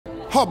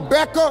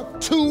Habakkuk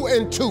 2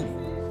 and 2.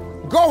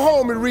 Go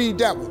home and read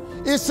that one.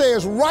 It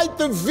says, write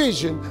the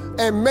vision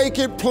and make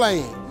it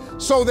plain,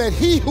 so that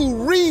he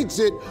who reads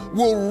it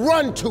will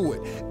run to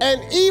it.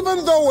 And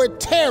even though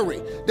it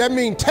tarry, that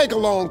means take a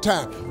long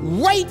time,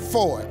 wait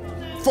for it,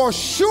 for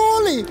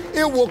surely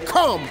it will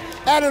come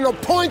at an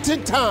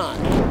appointed time.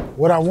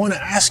 What I want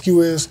to ask you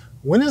is,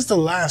 when is the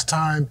last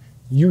time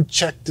you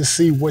checked to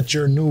see what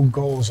your new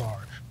goals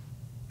are?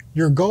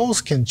 Your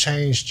goals can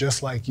change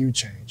just like you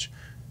change.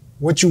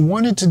 What you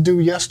wanted to do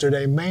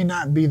yesterday may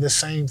not be the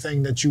same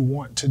thing that you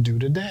want to do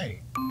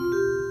today.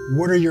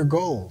 What are your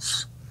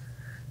goals?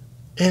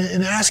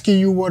 In asking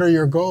you what are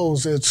your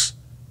goals, it's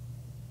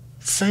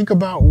think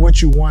about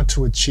what you want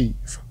to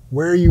achieve,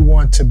 where you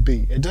want to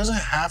be. It doesn't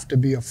have to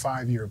be a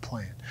 5-year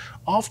plan.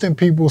 Often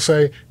people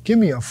say, give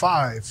me a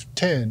 5,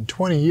 10,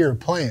 20-year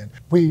plan.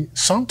 We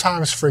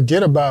sometimes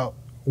forget about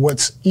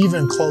what's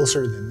even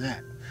closer than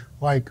that.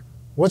 Like,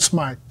 what's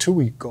my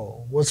 2-week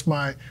goal? What's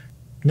my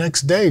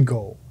next day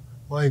goal?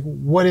 Like,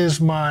 what is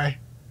my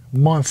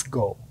month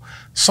goal?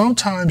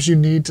 Sometimes you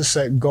need to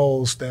set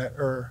goals that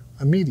are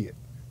immediate.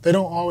 They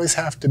don't always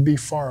have to be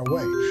far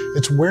away.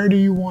 It's where do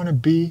you want to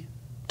be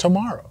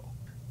tomorrow?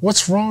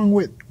 What's wrong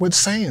with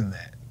saying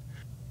that?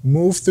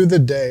 Move through the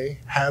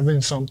day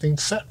having something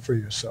set for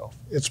yourself.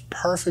 It's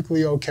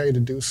perfectly okay to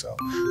do so.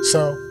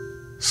 So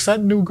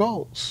set new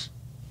goals.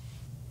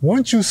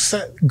 Once you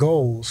set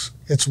goals,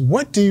 it's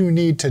what do you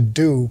need to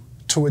do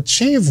to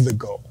achieve the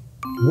goal?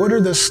 What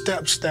are the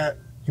steps that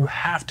you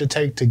have to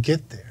take to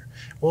get there?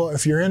 Well,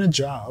 if you're in a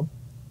job,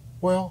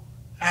 well,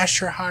 ask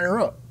your higher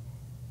up.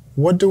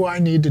 What do I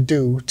need to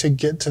do to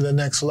get to the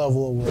next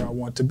level of where I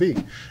want to be?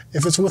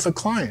 If it's with a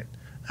client,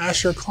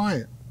 ask your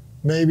client,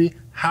 maybe,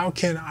 how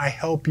can I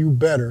help you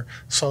better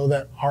so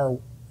that our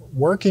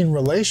working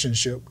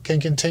relationship can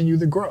continue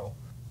to grow?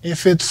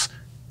 If it's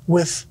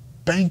with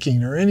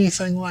banking or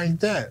anything like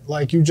that,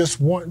 like you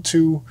just want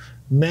to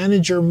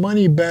manage your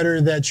money better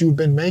that you've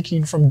been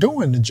making from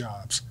doing the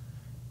jobs,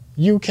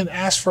 you can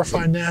ask for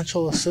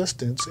financial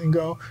assistance and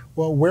go,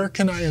 well, where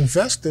can I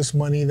invest this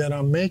money that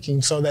I'm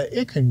making so that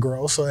it can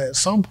grow, so that at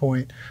some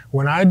point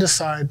when I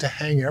decide to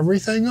hang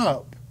everything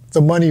up, the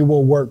money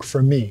will work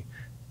for me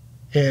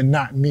and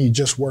not me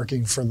just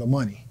working for the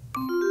money.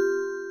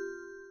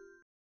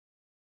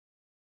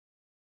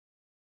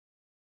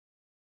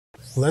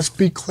 Let's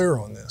be clear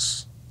on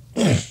this.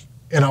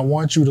 And I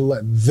want you to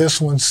let this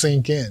one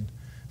sink in.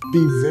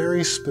 Be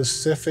very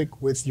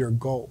specific with your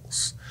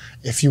goals.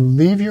 If you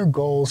leave your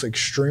goals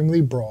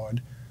extremely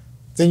broad,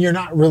 then you're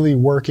not really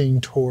working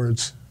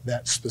towards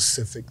that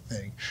specific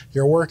thing.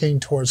 You're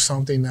working towards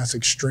something that's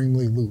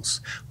extremely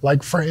loose.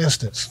 Like, for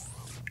instance,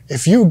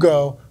 if you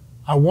go,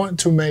 I want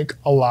to make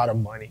a lot of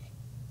money.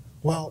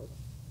 Well,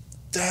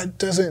 that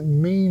doesn't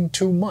mean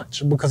too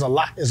much, because a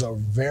lot is a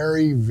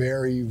very,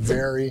 very,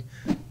 very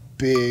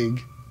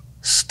big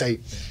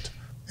statement.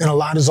 And a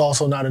lot is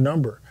also not a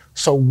number.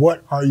 So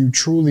what are you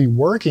truly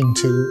working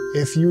to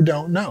if you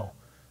don't know?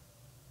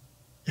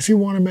 If you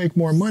want to make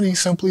more money,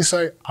 simply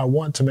say, I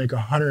want to make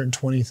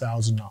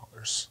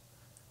 $120,000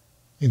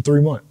 in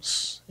 3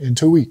 months, in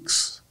 2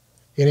 weeks,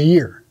 in a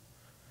year.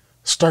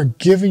 Start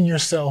giving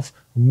yourself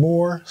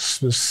more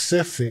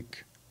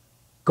specific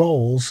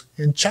goals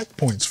and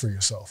checkpoints for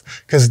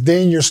yourself, because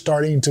then you're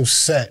starting to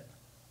set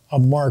a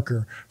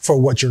marker for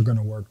what you're going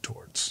to work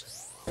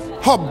towards.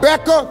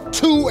 Habakkuk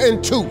 2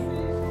 and 2.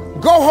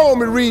 Go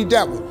home and read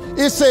that one.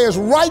 It says,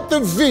 write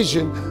the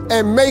vision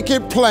and make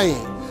it plain,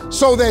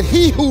 so that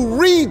he who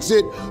reads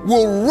it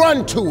will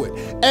run to it.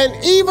 And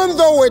even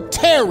though it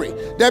tarry,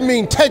 that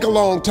means take a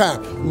long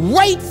time,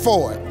 wait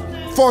for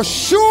it, for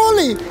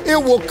surely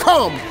it will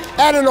come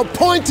at an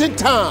appointed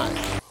time.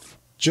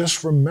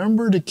 Just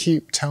remember to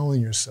keep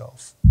telling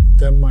yourself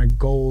that my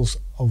goals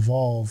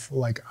evolve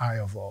like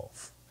I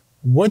evolve.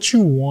 What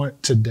you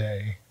want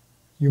today,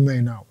 you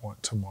may not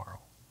want tomorrow.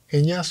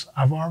 And yes,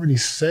 I've already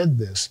said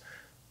this,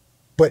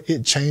 but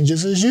it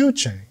changes as you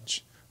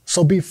change.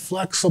 So be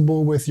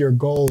flexible with your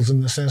goals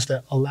in the sense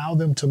that allow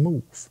them to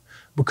move,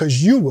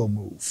 because you will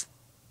move.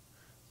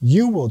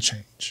 You will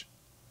change.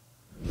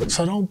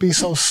 So don't be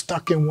so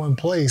stuck in one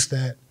place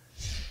that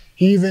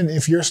even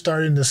if you're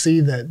starting to see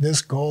that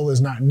this goal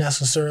is not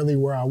necessarily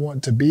where I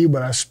want to be,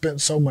 but I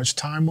spent so much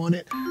time on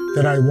it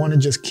that I want to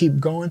just keep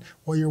going,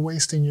 well, you're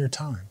wasting your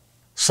time.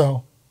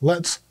 So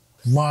let's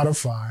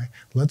modify,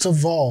 let's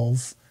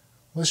evolve,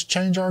 let's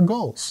change our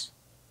goals.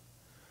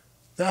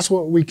 That's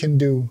what we can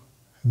do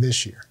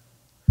this year.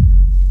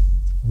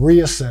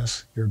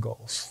 Reassess your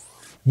goals.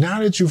 Now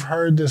that you've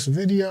heard this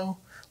video,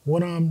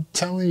 what I'm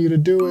telling you to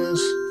do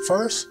is,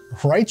 first,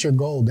 write your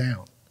goal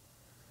down.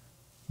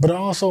 But I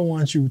also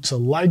want you to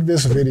like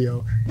this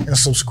video and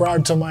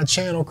subscribe to my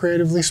channel,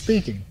 Creatively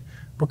Speaking,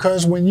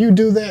 because when you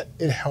do that,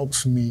 it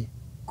helps me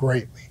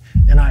greatly.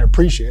 And I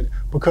appreciate it,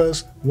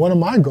 because one of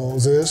my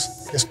goals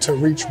is to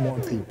reach more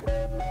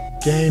people,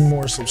 gain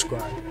more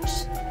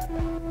subscribers.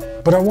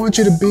 But I want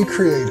you to be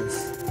creative.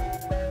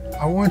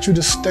 I want you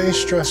to stay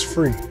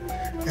stress-free.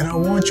 And I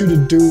want you to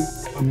do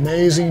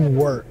amazing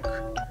work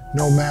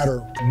no matter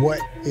what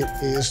it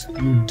is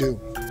you do.